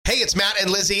It's Matt and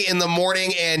Lizzie in the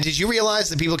morning. And did you realize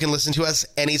that people can listen to us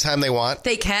anytime they want?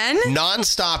 They can?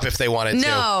 Non-stop if they wanted to.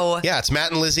 No. Yeah, it's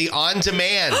Matt and Lizzie on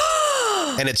demand.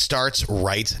 And it starts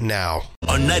right now.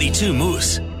 On 92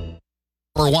 Moose.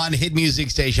 Number one hit music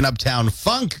station, Uptown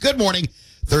Funk. Good morning.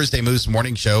 Thursday Moose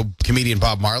Morning Show. Comedian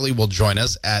Bob Marley will join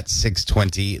us at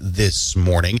 6:20 this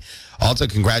morning. Also,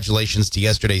 congratulations to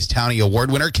yesterday's Townie Award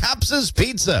winner, Capsa's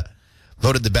Pizza.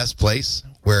 Voted the best place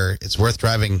where it's worth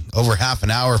driving over half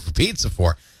an hour for pizza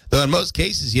for. Though in most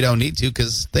cases, you don't need to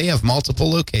because they have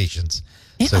multiple locations.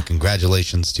 Yeah. So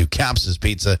congratulations to Capsa's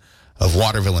Pizza of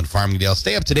Waterville and Farmingdale.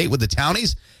 Stay up to date with the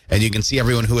Townies, and you can see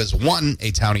everyone who has won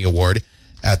a Townie Award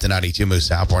at the 92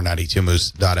 Moose app or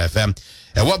 92moose.fm.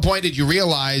 At what point did you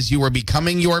realize you were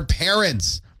becoming your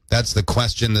parents? That's the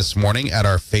question this morning at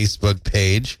our Facebook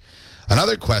page.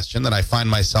 Another question that I find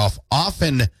myself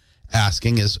often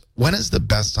asking is, when is the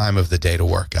best time of the day to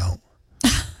work out?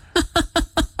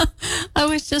 I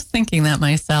was just thinking that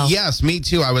myself. Yes, me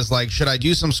too. I was like, should I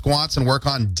do some squats and work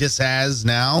on disaz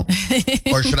now?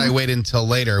 Or should I wait until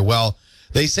later? Well,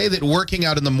 they say that working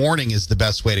out in the morning is the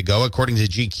best way to go. According to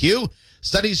GQ,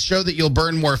 studies show that you'll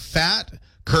burn more fat,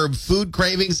 curb food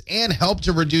cravings, and help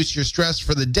to reduce your stress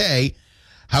for the day.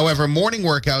 However, morning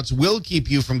workouts will keep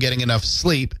you from getting enough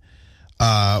sleep.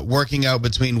 Working out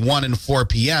between 1 and 4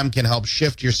 p.m. can help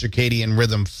shift your circadian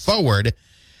rhythm forward,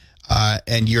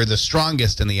 and you're the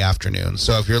strongest in the afternoon.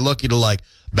 So if you're looking to, like,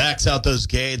 max out those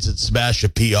gains and smash a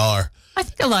PR. I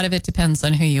think a lot of it depends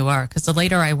on who you are, because the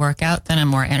later I work out, then I'm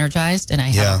more energized, and I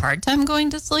have a hard time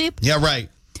going to sleep. Yeah, right.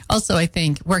 Also, I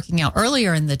think working out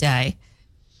earlier in the day,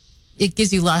 it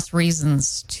gives you less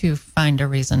reasons to find a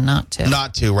reason not to.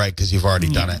 Not to, right, because you've already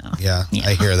done it. Yeah,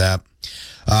 I hear that.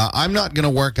 I'm not going to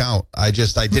work out. I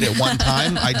did it one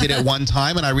time.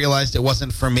 And I realized it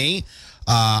wasn't for me.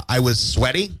 I was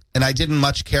sweaty, and I didn't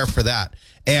much care for that.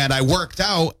 And I worked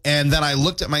out, and then I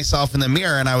looked at myself in the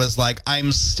mirror, and I was like,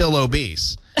 I'm still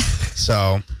obese.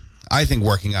 So I think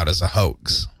working out is a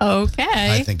hoax.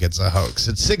 Okay. I think it's a hoax.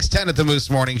 It's 6:10 at the Moose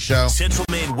Morning Show. Central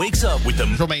Maine wakes up with the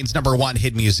Central Maine's number one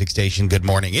hit music station. Good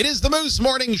morning. It is the Moose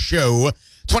Morning Show.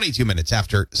 22 minutes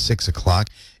after 6 o'clock.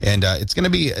 And it's going to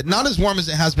be not as warm as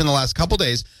it has been the last couple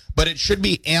days, but it should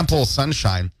be ample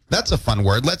sunshine. That's a fun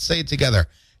word. Let's say it together.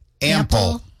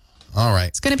 Ample. All right.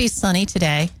 It's going to be sunny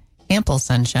today. Ample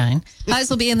sunshine.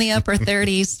 Highs will be in the upper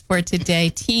 30s for today.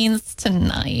 Teens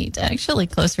tonight. Actually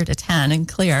closer to 10 and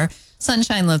clear.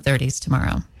 Sunshine, low 30s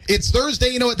tomorrow. It's Thursday.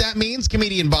 You know what that means?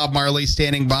 Comedian Bob Marley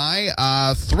standing by.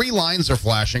 3 lines are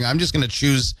flashing. I'm just going to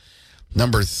choose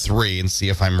number 3 and see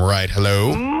if I'm right.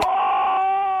 Hello?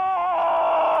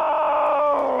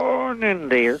 Morning,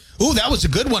 dear. Ooh, that was a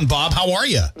good one, Bob. How are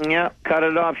you? Yeah, cut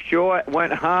it off short,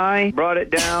 went high, brought it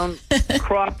down,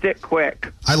 cropped it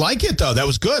quick. I like it, though. That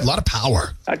was good. A lot of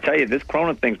power. I tell you, this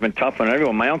Corona thing's been tough on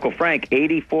everyone. My Uncle Frank,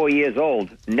 84 years old,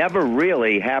 never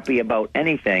really happy about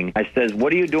anything. I says,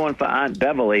 what are you doing for Aunt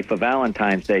Beverly for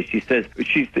Valentine's Day? He said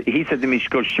to me, she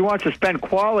goes, she wants to spend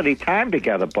quality time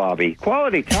together, Bobby.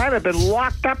 Quality time? I've been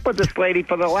locked up with this lady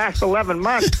for the last 11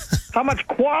 months. How much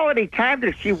quality time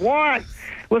does she want?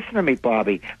 Listen to me,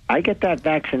 Bobby. I get that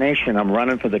vaccination, I'm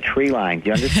running for the tree line.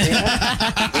 Do you understand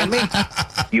that? Hear me?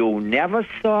 You never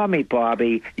saw me,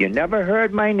 Bobby. You never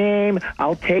heard my name.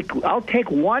 I'll take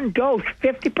one dose,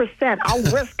 50%. I'll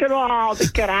risk it all to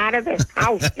get out of this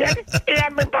house. You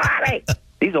understand me, Bobby?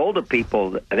 These older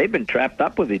people, they've been trapped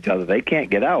up with each other. They can't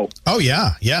get out. Oh,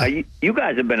 yeah, yeah. You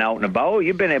guys have been out and about.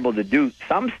 You've been able to do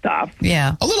some stuff.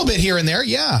 Yeah. A little bit here and there,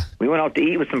 yeah. We went out to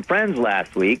eat with some friends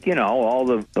last week. You know, all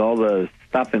the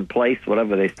stuff in place,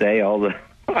 whatever they say, all the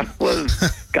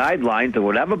guidelines or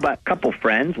whatever. But a couple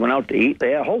friends went out to eat.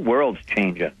 The whole world's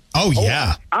changing. Oh,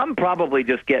 yeah. I'm probably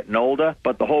just getting older,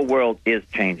 but the whole world is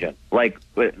changing. Like,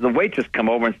 the waitress come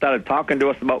over and started talking to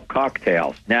us about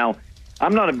cocktails. Now,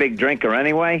 I'm not a big drinker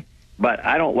anyway, but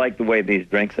I don't like the way these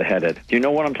drinks are headed. Do you know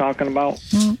what I'm talking about?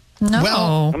 No.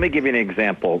 Well, let me give you an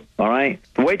example, all right?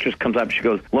 The waitress comes up, she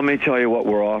goes, let me tell you what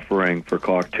we're offering for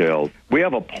cocktails. We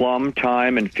have a plum,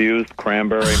 thyme-infused,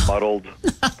 cranberry, muddled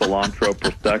cilantro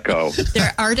prosecco.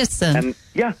 They're artisan. And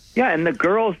and the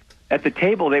girls at the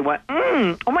table, they went,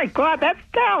 oh my God, that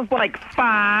sounds like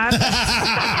fun.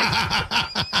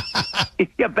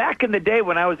 Yeah, back in the day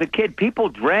when I was a kid, people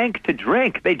drank to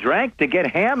drink. They drank to get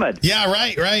hammered. Yeah,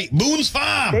 right. Boone's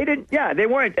Farm. They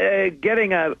weren't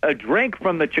getting a drink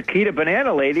from the Chiquita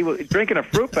banana lady, drinking a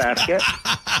fruit basket.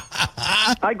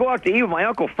 I go out to eat with my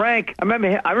Uncle Frank. I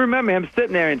remember him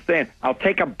sitting there and saying, I'll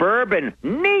take a bourbon.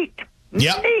 Neat.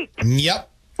 Yep.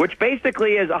 Which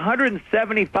basically is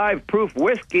 175 proof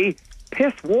whiskey,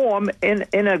 piss warm in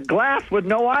a glass with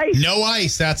no ice. No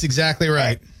ice. That's exactly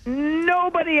right. Neat.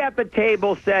 nobody at the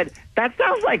table said, that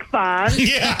sounds like fun.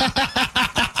 Yeah.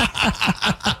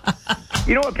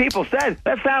 You know what people said?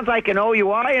 That sounds like an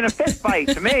OUI and a fist fight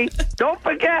to me. Don't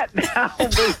forget now,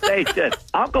 Blue Station.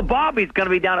 Uncle Bobby's going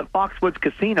to be down at Foxwoods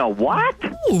Casino. What?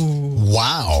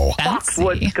 Wow. Fancy.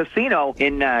 Foxwoods Casino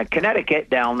in Connecticut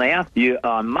down there.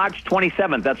 March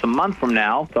 27th. That's a month from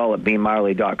now. It's all at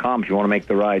BeanMarley.com if you want to make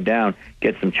the ride down.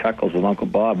 Get some chuckles with Uncle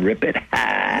Bob. Rip it. Rip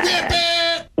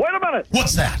it! Wait a minute.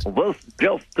 What's that? Well,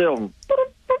 Bill still.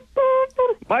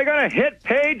 Am I going to hit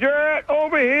pager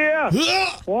over here?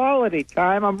 Quality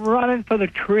time. I'm running for the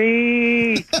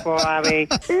trees, Bobby.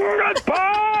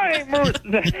 Goodbye, Moose.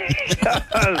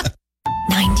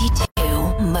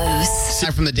 92 Moose.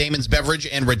 From the Damon's Beverage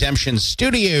and Redemption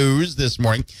Studios this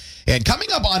morning. And coming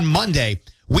up on Monday,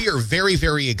 we are very,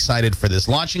 very excited for this.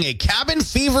 Launching a cabin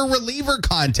fever reliever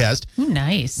contest. Ooh,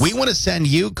 nice. We want to send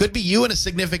you, could be you and a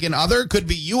significant other, could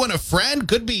be you and a friend,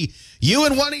 could be you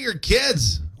and one of your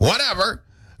kids, whatever.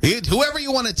 Whoever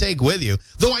you want to take with you.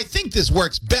 Though I think this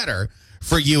works better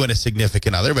for you and a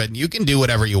significant other, but you can do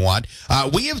whatever you want.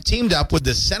 We have teamed up with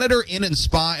the Senator Inn and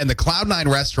Spa and the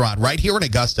Cloud9 restaurant right here in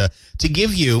Augusta to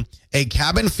give you a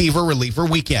cabin fever reliever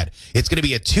weekend. It's going to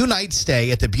be a 2-night stay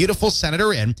at the beautiful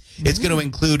Senator Inn. It's going to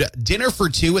include dinner for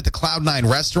two at the Cloud9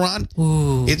 restaurant.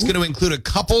 Ooh. It's going to include a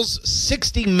couple's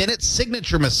 60-minute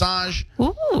signature massage.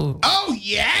 Ooh. Oh,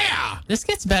 yeah! This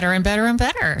gets better and better and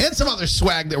better. And some other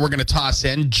swag that we're going to toss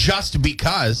in just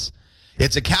because.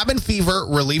 It's a cabin fever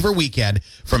reliever weekend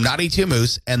from 92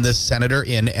 Moose and the Senator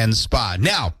Inn and Spa.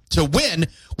 Now, to win,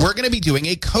 we're going to be doing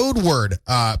a code word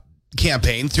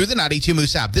campaign through the 92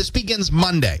 Moose app. This begins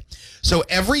Monday. So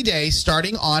every day,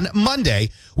 starting on Monday,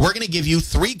 we're going to give you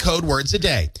 3 code words a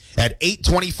day. At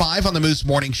 8:25 on the Moose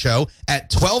Morning Show,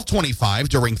 at 12:25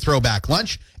 during Throwback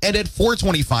Lunch, and at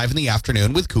 4:25 in the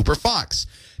afternoon with Cooper Fox.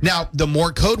 Now, the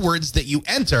more code words that you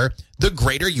enter, the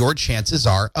greater your chances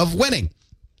are of winning.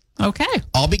 Okay.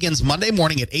 All begins Monday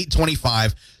morning at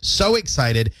 8:25. So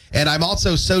excited. And I'm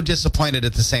also so disappointed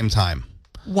at the same time.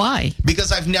 Why?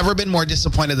 Because I've never been more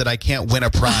disappointed that I can't win a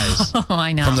prize Oh,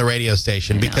 I know. from the radio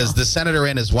station. I Because know. the Senator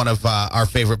Inn is one of our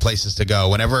favorite places to go.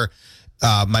 Whenever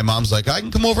my mom's like, I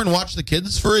can come over and watch the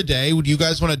kids for a day. Would you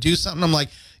guys want to do something? I'm like,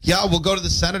 yeah, we'll go to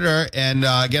the Senator and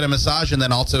get a massage and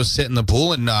then also sit in the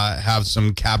pool and have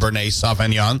some Cabernet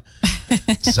Sauvignon.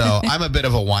 So I'm a bit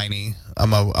of a whiny.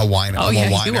 I'm a whiner. Oh, I'm yeah,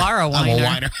 a whiner. you are a I'm a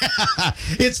whiner. whiner.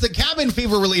 It's the cabin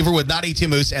fever reliever with 92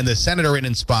 Moose and the Senator Inn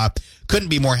and Spa. Couldn't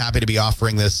be more happy to be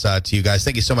offering this to you guys.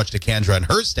 Thank you so much to Kendra and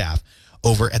her staff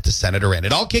over at the Senator Inn.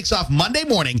 It all kicks off Monday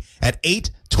morning at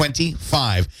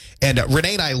 8:25. And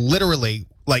Renee and I literally,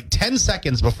 like 10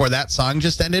 seconds before that song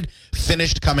just ended,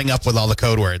 finished coming up with all the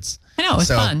code words. I know, it was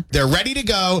so fun. They're ready to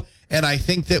go. And I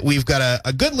think that we've got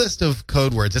a good list of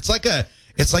code words. It's like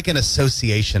an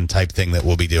association type thing that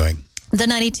we'll be doing. The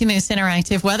 92 Moose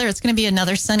Interactive weather. It's going to be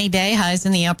another sunny day. Highs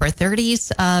in the upper 30s.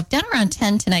 Down around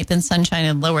 10 tonight, then sunshine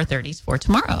in lower 30s for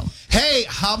tomorrow. Hey,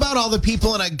 how about all the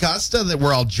people in Augusta that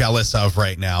we're all jealous of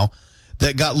right now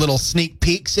that got little sneak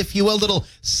peeks, if you will, little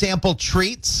sample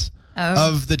treats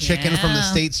of the chicken from the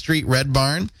yeah. State Street Red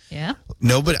Barn? Yeah.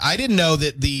 Nobody. I didn't know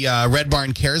that the Red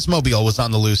Barn Caresmobile was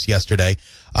on the loose yesterday.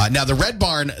 Now, the Red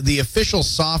Barn, the official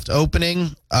soft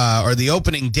opening or the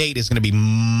opening date is going to be The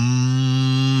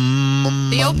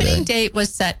Monday, opening date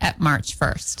was set at March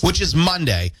 1st. which is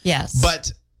Monday. Yes.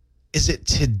 But is it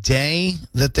today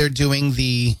that they're doing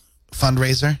the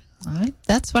fundraiser?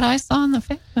 That's what I saw in the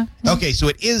Facebook. Okay, so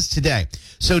it is today.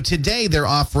 So today they're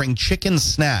offering chicken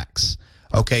snacks.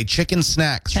 Okay, chicken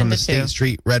snacks 10 from the to 2. State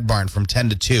Street Red Barn from 10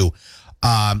 to 2.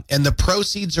 And the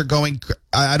proceeds are going,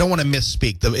 I don't want to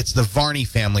misspeak. It's the Varney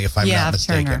family, if I'm Yeah, not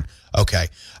mistaken. Turner. Okay.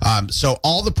 So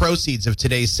all the proceeds of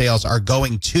today's sales are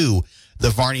going to the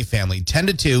Varney family. 10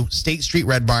 to 2, State Street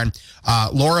Red Barn.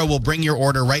 Laura will bring your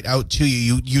order right out to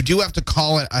you. You do have to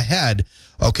call it ahead,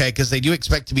 okay, because they do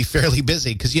expect to be fairly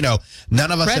busy because, you know,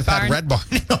 none of us have had Red Barn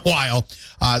in a while.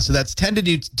 So that's 10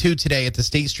 to 2 today at the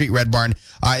State Street Red Barn.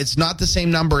 It's not the same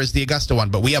number as the Augusta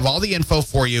one, but we have all the info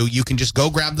for you. You can just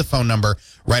go grab the phone number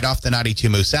right off the 92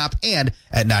 Moose app and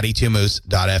at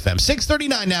 92moose.fm.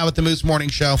 6:39 now at the Moose Morning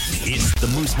Show. It's the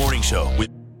Moose Morning Show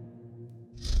with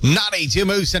 92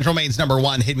 Moose, Central Maine's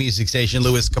 #1 hit music station.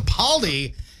 Louis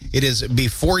Capaldi. It is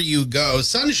Before You Go.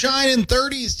 Sunshine in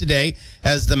 30s today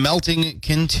as the melting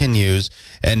continues.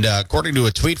 And according to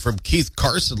a tweet from Keith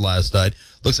Carson last night,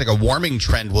 looks like a warming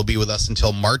trend will be with us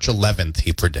until March 11th,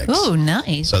 he predicts. Oh,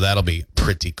 nice. So that'll be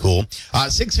pretty cool.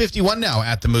 6:51 now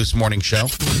at the Moose Morning Show.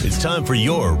 It's time for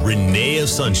your Renee of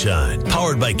Sunshine,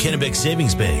 powered by Kennebec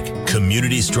Savings Bank.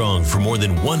 Community strong for more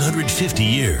than 150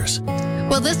 years.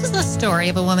 Well, this is a story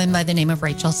of a woman by the name of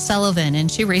Rachel Sullivan, and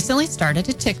she recently started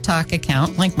a TikTok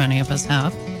account, like many of us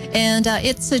have. And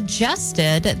it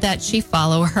suggested that she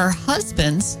follow her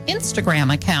husband's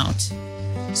Instagram account.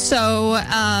 So,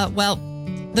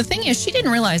 the thing is, she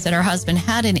didn't realize that her husband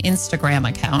had an Instagram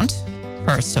account,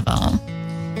 first of all.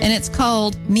 And it's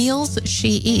called Meals She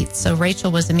Eats. So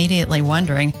Rachel was immediately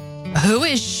wondering, who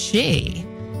is she?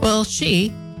 Well,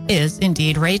 she is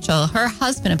indeed Rachel. Her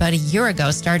husband, about a year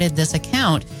ago, started this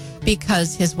account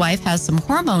because his wife has some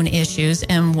hormone issues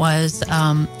and was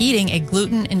eating a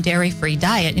gluten and dairy-free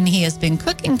diet, and he has been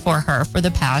cooking for her for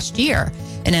the past year.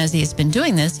 And as he's been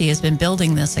doing this, he has been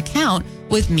building this account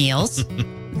with meals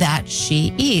that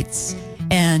she eats.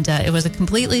 And it was a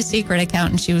completely secret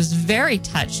account, and she was very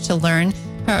touched to learn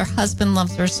her husband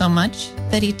loves her so much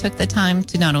that he took the time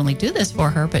to not only do this for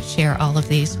her, but share all of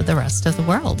these with the rest of the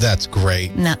world. That's great.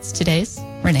 And that's today's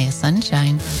Renee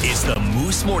Sunshine. It's the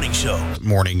Moose Morning Show.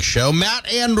 Morning show. Matt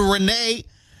and Renee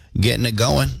getting it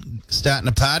going. Starting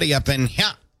a party up in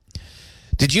here.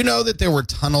 Did you know that there were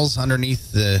tunnels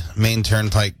underneath the main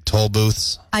turnpike toll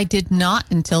booths? I did not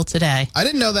until today. I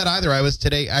didn't know that either. I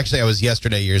was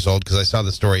yesterday years old because I saw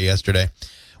the story yesterday.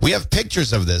 We have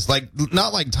pictures of this, like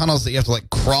not like tunnels that you have to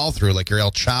like crawl through like you're El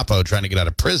Chapo trying to get out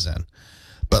of prison,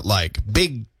 but like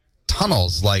big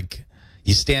tunnels, like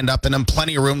you stand up in them,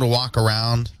 plenty of room to walk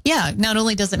around. Yeah, not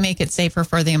only does it make it safer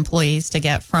for the employees to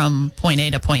get from point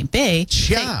A to point B,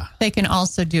 Yeah. they can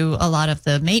also do a lot of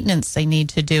the maintenance they need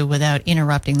to do without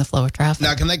interrupting the flow of traffic.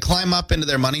 Now, can they climb up into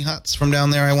their money huts from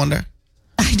down there, I wonder?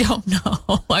 I don't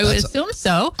know. I would assume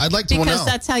so. I'd like to know. Because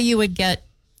that's how you would get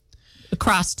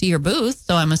across to your booth.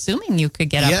 So I'm assuming you could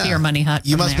get up to your money hut.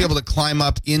 You must be able to climb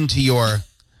up into your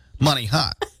money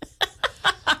hut.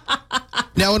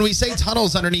 Now, when we say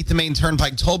tunnels underneath the main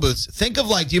turnpike toll booths, think of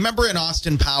like, do you remember in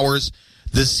Austin Powers,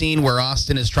 the scene where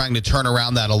Austin is trying to turn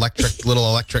around that little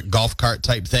electric golf cart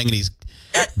type thing, and he's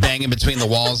banging between the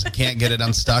walls and can't get it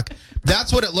unstuck?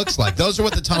 That's what it looks like. Those are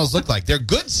what the tunnels look like. They're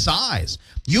good size.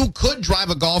 You could drive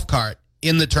a golf cart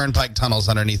in the turnpike tunnels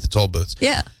underneath the toll booths.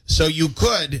 Yeah. So you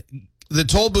could, the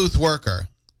toll booth worker,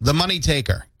 the money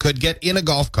taker, could get in a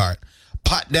golf cart,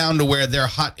 putt down to where their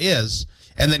hut is,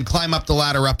 and then climb up the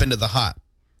ladder up into the hut.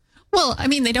 Well, I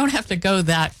mean, they don't have to go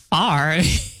that far.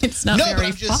 It's not very far. No, but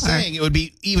I'm just saying it would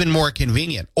be even more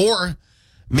convenient. Or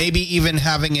maybe even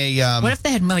having a... what if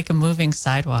they had like a moving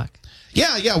sidewalk?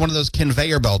 Yeah, one of those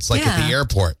conveyor belts like at the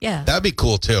airport. Yeah. That would be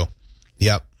cool, too.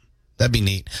 Yep, that'd be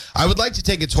neat. I would like to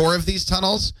take a tour of these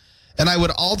tunnels, and I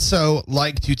would also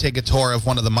like to take a tour of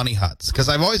one of the money huts, because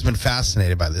I've always been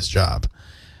fascinated by this job.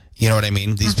 You know what I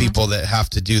mean? These people that have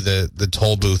to do the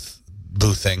toll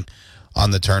boothing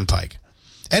on the turnpike.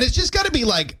 And it's just got to be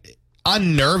like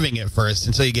unnerving at first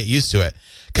until you get used to it.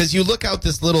 Because you look out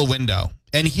this little window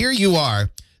and here you are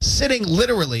sitting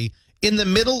literally in the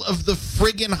middle of the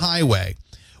friggin' highway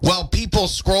while people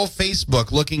scroll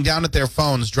Facebook looking down at their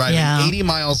phones driving 80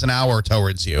 miles an hour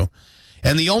towards you.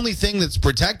 And the only thing that's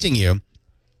protecting you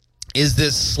is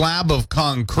this slab of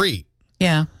concrete.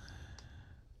 Yeah.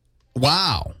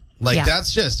 Wow. Like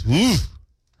that's just,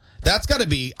 that's got to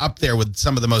be up there with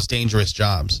some of the most dangerous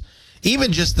jobs.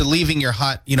 Even just the leaving your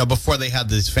hut, before they had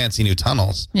these fancy new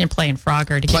tunnels. You're playing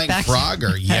Frogger to get back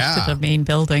to the main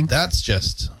building. That's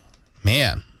just,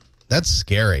 man, that's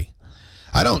scary.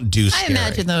 I don't do scary. I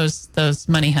imagine those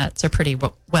money huts are pretty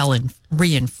well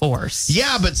reinforced.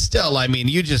 Yeah, but still, I mean,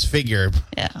 you just figure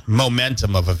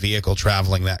momentum of a vehicle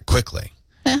traveling that quickly.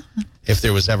 Yeah. If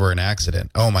there was ever an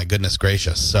accident. Oh, my goodness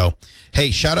gracious. So,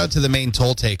 hey, shout out to the main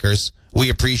toll takers.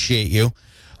 We appreciate you.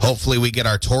 Hopefully we get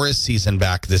our tourist season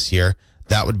back this year.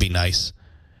 That would be nice.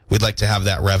 We'd like to have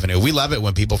that revenue. We love it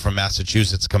when people from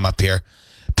Massachusetts come up here.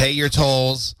 Pay your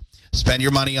tolls. Spend your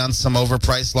money on some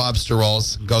overpriced lobster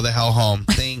rolls. Go the hell home.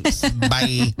 Thanks.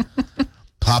 Bye.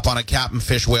 Hop on a Captain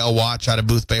Fish whale watch out of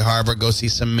Booth Bay Harbor. Go see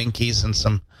some minkies and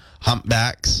some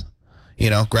humpbacks.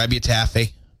 Grab your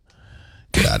taffy.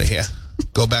 Get out of here.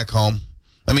 Go back home.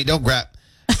 I mean, don't grab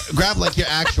like your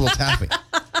actual taffy.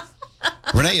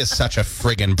 Renee is such a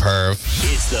friggin' perv.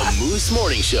 It's the Moose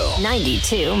Morning Show.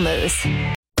 92 Moose.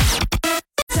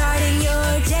 Starting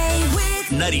your day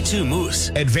with 92 Moose.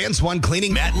 Advanced One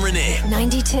Cleaning. Matt and Renee.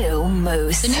 92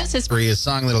 Moose. The news is A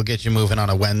song that'll get you moving on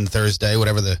a Thursday,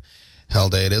 whatever the hell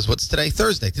day it is. What's today?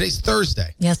 Thursday. Today's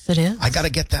Thursday. Yes, it is. I got to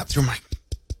get that through my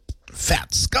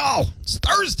fat skull. It's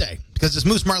Thursday because it's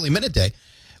Moose Marley Minute Day.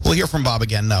 We'll hear from Bob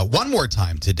again one more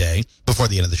time today before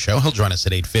the end of the show. He'll join us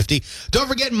at 8:50. Don't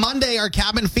forget, Monday, our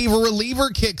Cabin Fever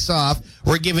Reliever kicks off.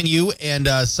 We're giving you and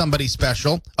somebody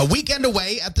special a weekend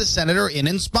away at the Senator Inn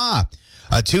and Spa.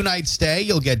 A 2-night stay.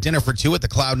 You'll get dinner for 2 at the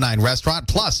Cloud9 restaurant,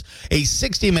 plus a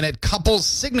 60-minute couples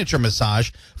signature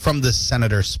massage from the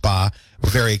Senator Spa. We're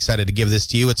very excited to give this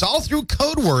to you. It's all through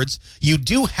code words. You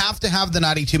do have to have the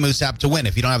 92 Moose app to win.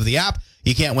 If you don't have the app,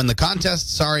 you can't win the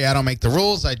contest. Sorry, I don't make the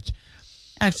rules.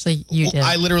 Actually, you did.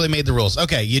 I literally made the rules.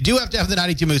 Okay, you do have to have the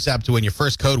 92 Moose app to win your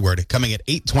first code word, coming at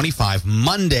 8:25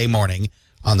 Monday morning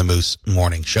on the Moose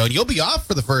Morning Show. And you'll be off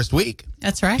for the first week.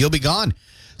 That's right. You'll be gone.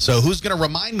 So who's going to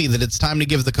remind me that it's time to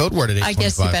give the code word at 8:25? I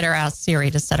guess you better ask Siri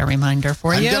to set a reminder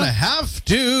for you. I'm going to have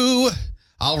to.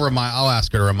 I'll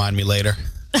ask her to remind me later.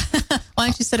 Why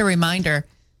don't you set a reminder?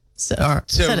 Set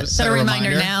a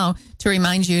reminder now to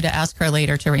remind you to ask her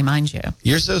later to remind you.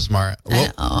 You're so smart.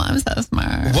 I'm so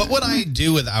smart. What would I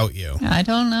do without you? I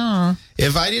don't know.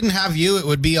 If I didn't have you, it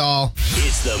would be all...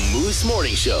 It's the Moose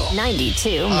Morning Show.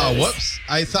 92 Oh, Moose. whoops.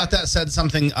 I thought that said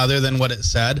something other than what it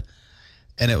said,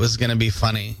 and it was going to be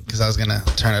funny because I was going to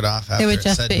turn it off after It would it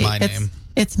just said be my name.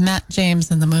 It's Matt James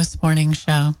and the Moose Morning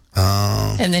Show.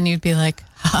 Oh. And then you'd be like,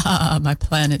 ha, my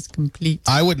plan is complete.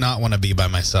 I would not want to be by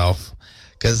myself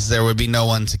because there would be no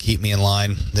one to keep me in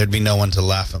line. There'd be no one to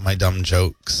laugh at my dumb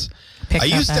jokes.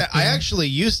 I actually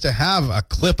used to have a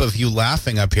clip of you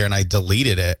laughing up here, and I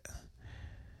deleted it.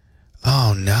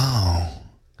 Oh, no.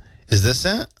 Is this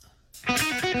it?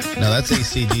 No, that's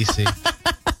AC/DC.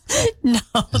 No,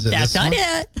 Is it that's this not one?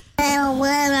 it.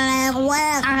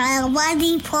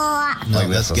 No,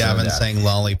 that's Gavin saying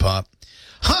lollipop.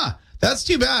 Huh, that's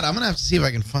too bad. I'm going to have to see if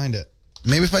I can find it.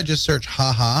 Maybe if I just search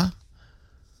haha.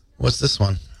 What's this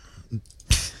one?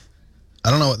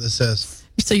 I don't know what this is.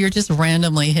 So you're just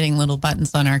randomly hitting little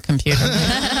buttons on our computer.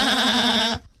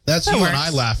 That's That you works. and I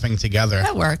laughing together.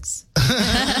 That works.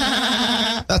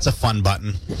 That's a fun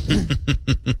button.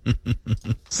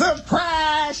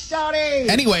 Surprise, shawty!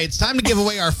 Anyway, it's time to give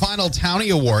away our final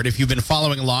Townie Award. If you've been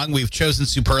following along, we've chosen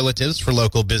superlatives for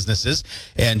local businesses.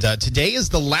 And today is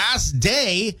the last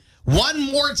day. One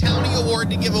more Townie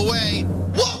Award to give away.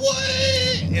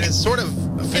 What? And it's sort of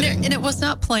fitting. And it was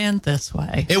not planned this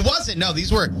way. It wasn't. No,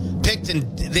 these were picked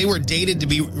and they were dated to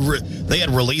be, they had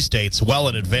release dates well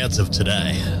in advance of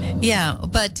today. Yeah,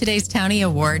 but today's Townie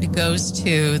Award goes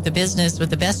to the business with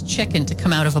the best chicken to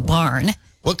come out of a barn.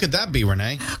 What could that be,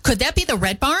 Renee? Could that be the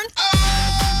Red Barn?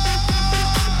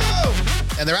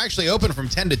 And they're actually open from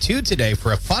 10 to 2 today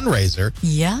for a fundraiser.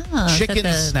 Yeah. it's Chicken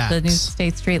at snacks. The new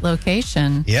State Street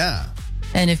location. Yeah.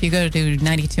 And if you go to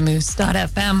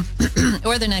 92moose.fm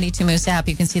or the 92 Moose app,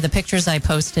 you can see the pictures I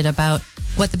posted about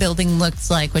what the building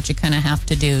looks like, what you kind of have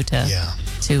to do to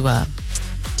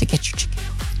get your chicken.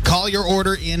 Call your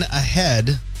order in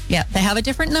ahead. Yeah, they have a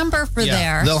different number for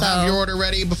there. They'll have your order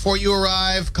ready before you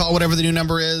arrive. Call whatever the new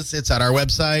number is. It's at our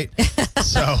website.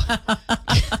 So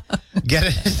get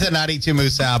it at the 92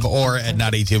 Moose app or at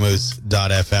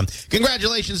 92moose.fm.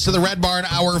 Congratulations to the Red Barn,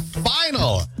 our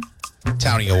final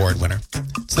Townie Award winner.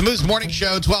 It's the Moose Morning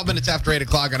Show, 12 minutes after 8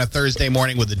 o'clock on a Thursday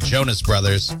morning with the Jonas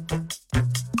Brothers.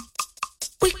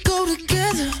 We go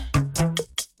together,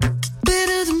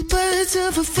 better than birds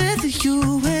of a feather,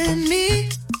 you and me.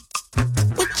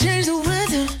 We change the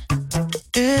weather,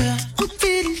 yeah. I'm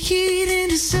feeling heat in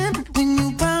December when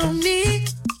you found me.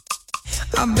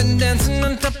 I've been dancing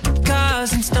on top of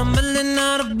cars and stumbling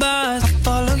out of bars. I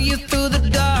follow you through the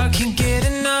dark, can't get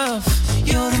enough.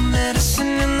 You're the medicine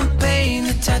and the pain,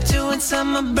 the tattoo inside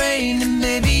my brain, and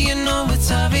baby, you know it's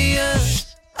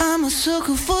obvious. I'm a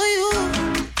sucker for you.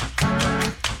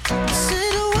 Say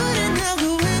the word and I'll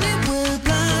go anywhere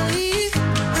blindly.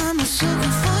 I'm a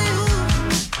sucker for you.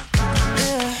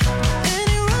 Yeah.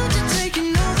 Any road you take, you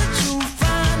know that you'll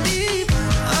find me.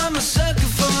 I'm a sucker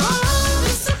for all the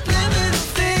subliminal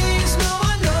things no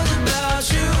one knows about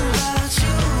you. About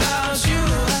you, about you,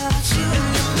 about you. And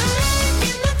you're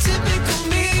making the typical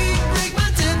me break my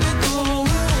typical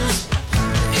rules.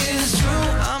 It's true,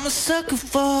 I'm a sucker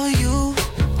for you.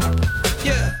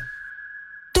 Yeah.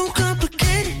 Don't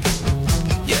complicate it.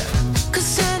 Yeah.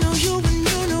 'Cause I know you and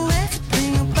you know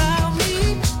everything about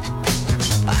me.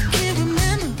 I can't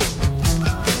remember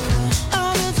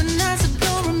all of the nights I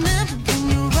don't remember when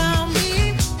you're around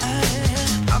me.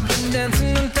 I've been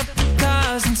dancing on top of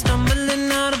cars and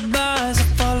stumbling out of bars. I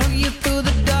follow you through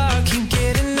the dark, can't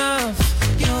get enough.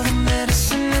 You're the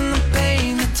medicine and the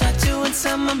pain, the tattoo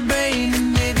inside my brain,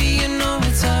 and maybe you know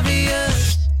it's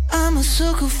obvious. I'm a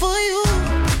sucker for you.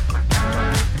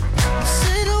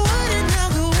 Say the word and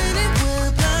I'll go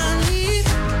anywhere blindly.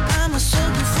 I'm a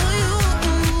sucker for you.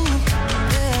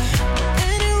 Yeah.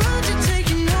 Any road you take,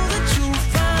 you know that you'll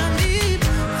find me.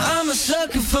 I'm a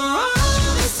sucker for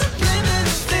all the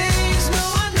subliminal things no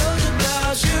one knows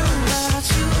about you. About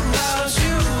you, about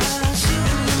you, about you.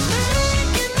 And you're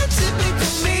making the typical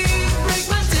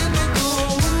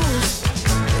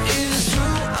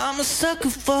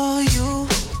for you.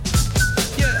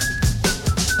 Yeah.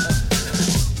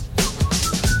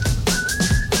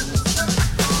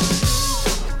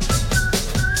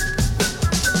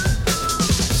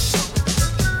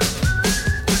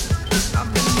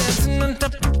 I've been dancing on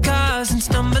top of cars and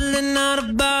stumbling out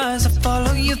of bars. I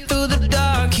follow you through the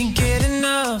dark, can't get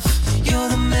enough. You're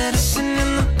the medicine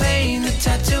and the pain, the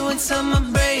tattoo inside my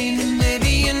brain, and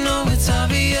baby, you know it's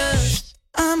obvious.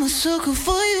 I'm a sucker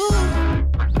for you.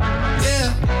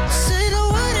 Yeah. Say the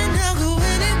word and I'll go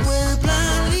anywhere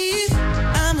blindly.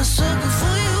 I'm a sucker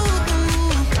for you.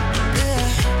 Yeah.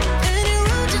 Any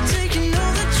road you take, you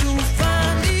know that you'll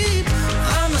find me.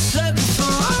 I'm a sucker for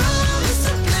all the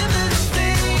subliminal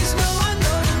things no one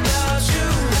knows about you.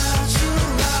 About you,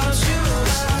 about you,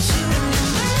 about you. You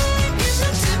make it so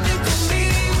typical me,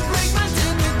 break my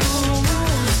typical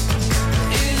rules.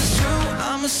 It is true,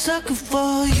 I'm a sucker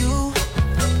for you.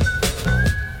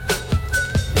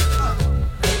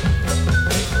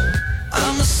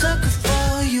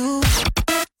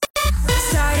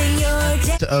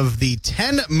 Of the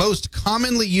 10 most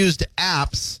commonly used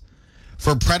apps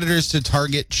for predators to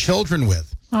target children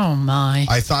with. Oh, my.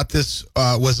 I thought this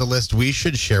was a list we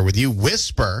should share with you.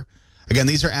 Whisper. Again,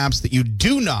 these are apps that you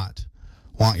do not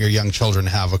want your young children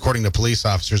to have, according to police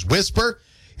officers. Whisper,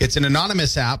 it's an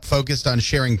anonymous app focused on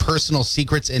sharing personal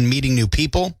secrets and meeting new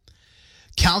people.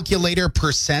 Calculator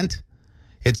Percent.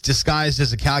 It's disguised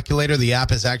as a calculator. The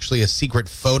app is actually a secret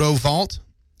photo vault.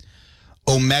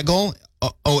 Omegle.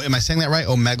 Oh, am I saying that right?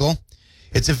 Omegle.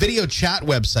 It's a video chat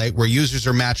website where users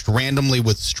are matched randomly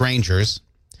with strangers.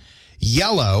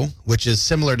 Yellow, which is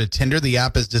similar to Tinder. The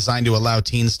app is designed to allow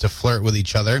teens to flirt with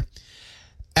each other.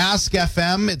 Ask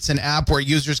FM. It's an app where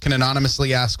users can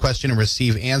anonymously ask questions and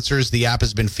receive answers. The app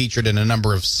has been featured in a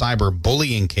number of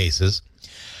cyberbullying cases.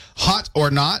 Hot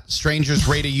or Not. Strangers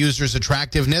rate a user's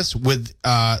attractiveness with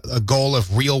a goal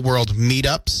of real-world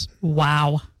meetups.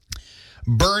 Wow.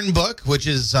 Burn Book, which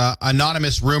is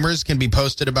anonymous rumors can be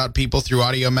posted about people through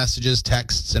audio messages,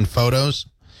 texts, and photos.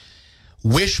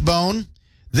 Wishbone.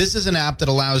 This is an app that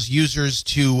allows users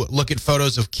to look at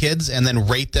photos of kids and then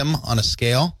rate them on a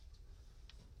scale.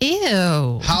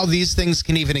 Ew. How these things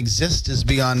can even exist is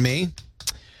beyond me.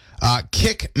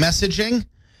 Kik Messaging.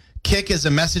 Kik is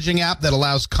a messaging app that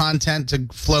allows content to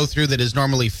flow through that is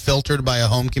normally filtered by a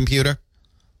home computer.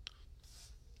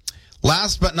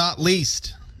 Last but not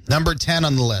least, number 10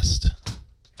 on the list.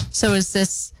 So is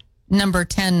this number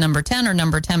 10, or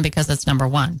number 10 because it's number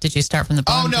 1? Did you start from the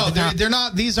bottom? Oh, no, they're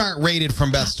not. These aren't rated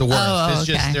from best to worst. It's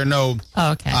okay. just, they're no.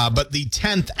 Oh, okay. But the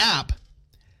 10th app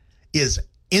is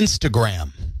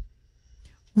Instagram.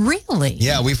 Really?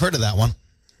 Yeah, we've heard of that one.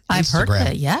 I've heard Instagram. of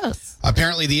it, yes.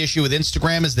 Apparently, the issue with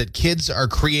Instagram is that kids are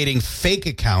creating fake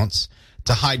accounts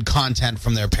to hide content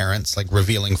from their parents, like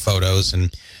revealing photos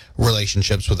and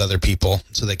relationships with other people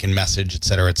so they can message, et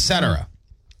cetera, et cetera.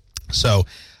 So,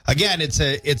 again, it's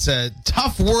a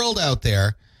tough world out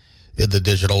there in the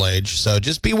digital age. So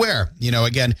just beware. You know,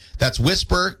 again, that's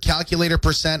Whisper, Calculator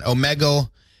Percent, Omegle,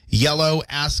 Yellow,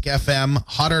 Ask FM,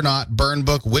 Hot or Not, Burn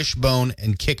Book, Wishbone,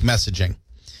 and Kik Messaging.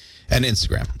 And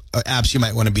Instagram. Apps you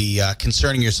might want to be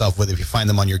concerning yourself with if you find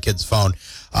them on your kid's phone.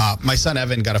 My son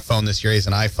Evan got a phone this year. He has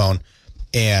an iPhone.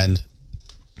 And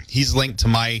he's linked to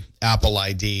my Apple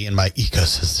ID and my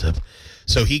ecosystem.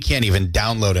 So he can't even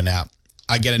download an app.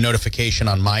 I get a notification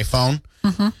on my phone.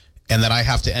 Mm-hmm. And then I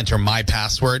have to enter my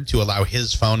password to allow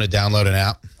his phone to download an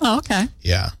app. Oh, okay.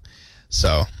 Yeah.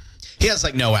 So he has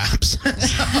like no apps.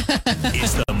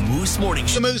 It's the Moose Morning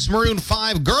Show. The Moose, Maroon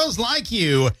 5, Girls Like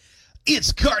You.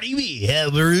 It's Cardi B,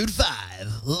 Maroon 5.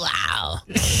 Wow.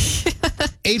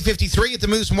 8:53 at the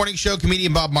Moose Morning Show.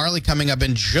 Comedian Bob Marley coming up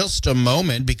in just a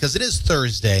moment because it is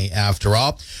Thursday after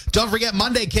all. Don't forget,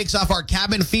 Monday kicks off our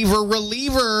Cabin Fever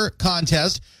Reliever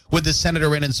contest with the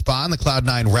Senator Inn and Spa in the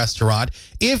Cloud9 restaurant.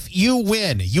 If you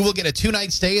win, you will get a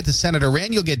 2-night stay at the Senator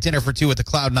Inn. You'll get dinner for 2 at the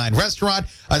Cloud9 restaurant,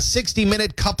 a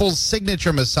 60-minute couples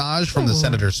signature massage from the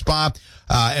Senator Spa,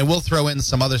 and we'll throw in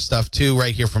some other stuff too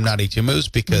right here from 92 Moose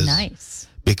because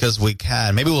because we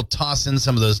can. Maybe we'll toss in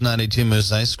some of those 92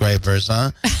 Moose ice scrapers,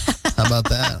 huh? How about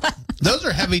that? Those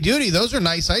are heavy duty. Those are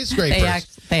nice ice scrapers.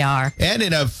 They are. And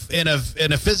in a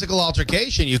physical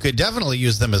altercation, you could definitely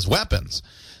use them as weapons.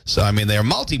 So, I mean, they're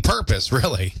multi-purpose,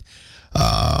 really.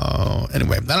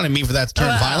 Anyway, I don't mean for that to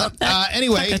turn violent.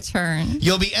 Anyway, took a turn.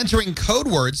 You'll be entering code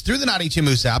words through the 92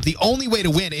 Moose app. The only way to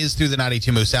win is through the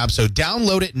 92 Moose app, so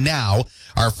download it now.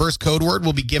 Our first code word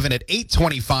will be given at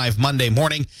 8:25 Monday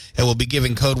morning, and we'll be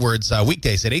giving code words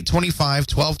weekdays at 8:25,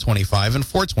 12:25, and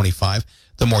 4:25.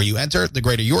 The more you enter, the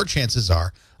greater your chances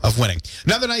are of winning.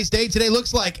 Another nice day today.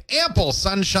 Looks like ample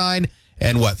sunshine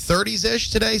And what,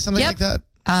 30s-ish today? Something like that?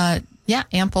 Yeah,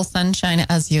 ample sunshine,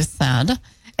 as you said.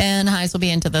 And highs will be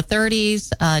into the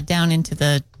 30s, down into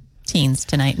the teens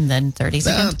tonight, and then 30s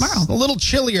again tomorrow. A little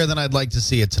chillier than I'd like to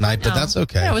see it tonight, but that's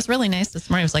okay. Yeah, it was really nice this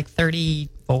morning. It was like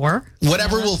 34.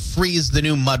 Whatever will freeze the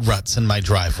new mud ruts in my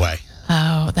driveway.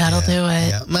 Oh, that'll do it.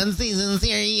 Yeah. Mud season's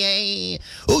here, yay.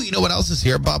 Oh, you know what else is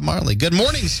here? Bob Marley. Good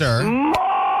morning, sir.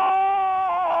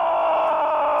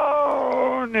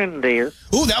 Morning, dear.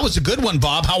 Ooh, that was a good one,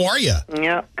 Bob. How are you?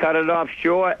 Yeah, cut it off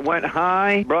short, went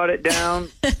high, brought it down,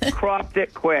 cropped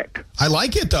it quick. I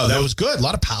like it, though. That was good. A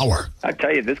lot of power. I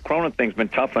tell you, this Corona thing's been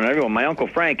tough on everyone. My Uncle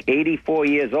Frank, 84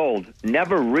 years old,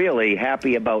 never really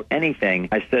happy about anything.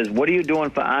 I says, what are you doing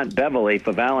for Aunt Beverly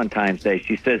for Valentine's Day?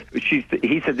 He said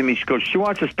to me, she goes, she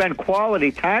wants to spend quality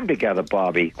time together,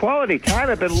 Bobby. Quality time?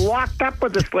 I've been locked up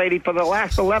with this lady for the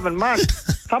last 11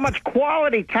 months. How much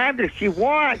quality time does she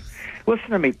want?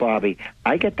 Listen to me, Bobby.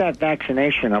 I get that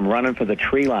vaccination. I'm running for the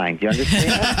tree line. Do you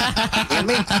understand? Hear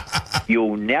me?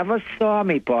 You never saw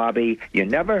me, Bobby. You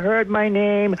never heard my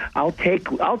name. I'll take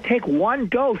one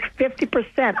dose,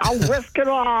 50%. I'll risk it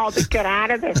all to get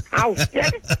out of this house.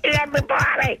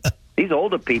 Everybody. These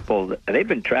older people, they've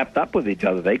been trapped up with each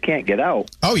other. They can't get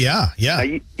out. Oh, yeah. Now,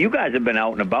 you guys have been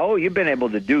out and about. You've been able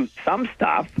to do some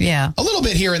stuff. Yeah. A little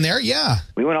bit here and there, yeah.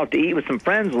 We went out to eat with some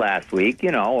friends last week.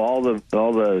 You know, all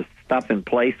the stuff in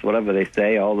place, whatever they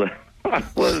say, all the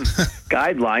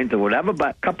guidelines or whatever.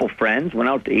 But a couple friends went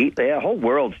out to eat. The whole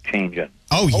world's changing.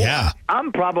 Oh, yeah.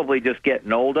 I'm probably just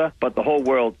getting older, but the whole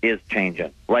world is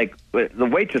changing. Like, the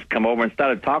waitress come over and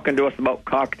started talking to us about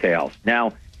cocktails.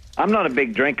 Now, I'm not a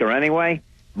big drinker anyway,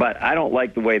 but I don't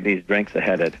like the way these drinks are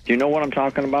headed. Do you know what I'm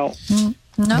talking about? No.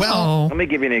 Well, Let me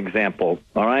give you an example,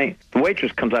 all right? The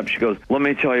waitress comes up, she goes, let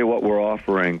me tell you what we're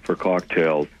offering for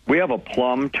cocktails. We have a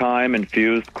plum,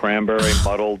 thyme-infused, cranberry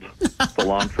muddled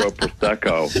cilantro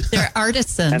Prosecco. They're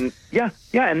artisan. And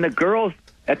and the girls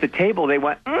at the table, they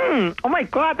went, oh my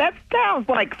God, that sounds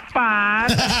like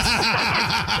fun.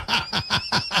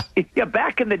 Yeah,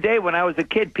 back in the day when I was a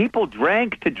kid, people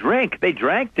drank to drink. They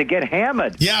drank to get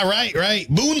hammered. yeah, right.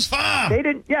 Boone's Farm. They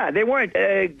didn't. Yeah, they weren't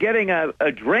getting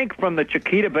a drink from the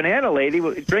Chiquita banana lady,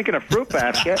 drinking a fruit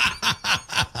basket.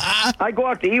 I go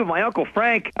out to eat with my Uncle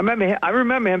Frank. I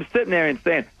remember him sitting there and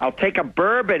saying, "I'll take a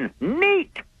bourbon,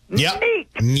 neat."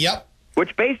 Yep.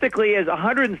 Which basically is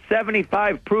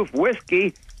 175 proof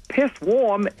whiskey, piss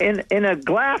warm in a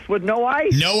glass with no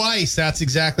ice. No ice. That's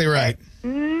exactly right.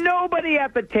 Nobody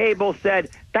at the table said,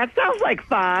 that sounds like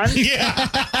fun. Yeah.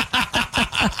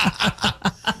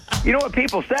 You know what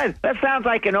people said? That sounds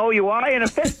like an OUI and a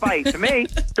fist fight to me.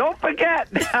 Don't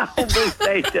forget now, Blue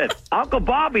Station. Uncle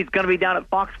Bobby's going to be down at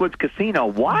Foxwoods Casino.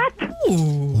 What?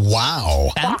 Wow.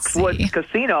 Foxwoods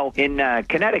Casino in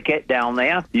Connecticut down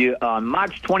there. On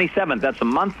March 27th, that's a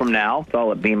month from now. It's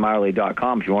all at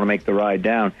beanmarley.com if you want to make the ride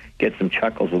down. Get some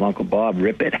chuckles with Uncle Bob.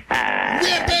 Rip it. Rip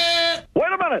it.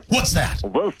 Wait a minute. What's that?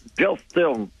 Well,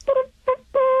 still.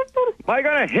 Am I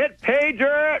going to hit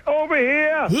pager over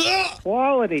here?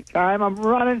 Quality time. I'm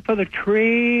running for the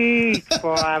trees,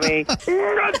 Bobby.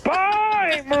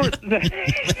 Goodbye, Moose.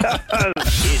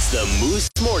 It's the Moose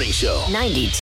Morning Show. 92.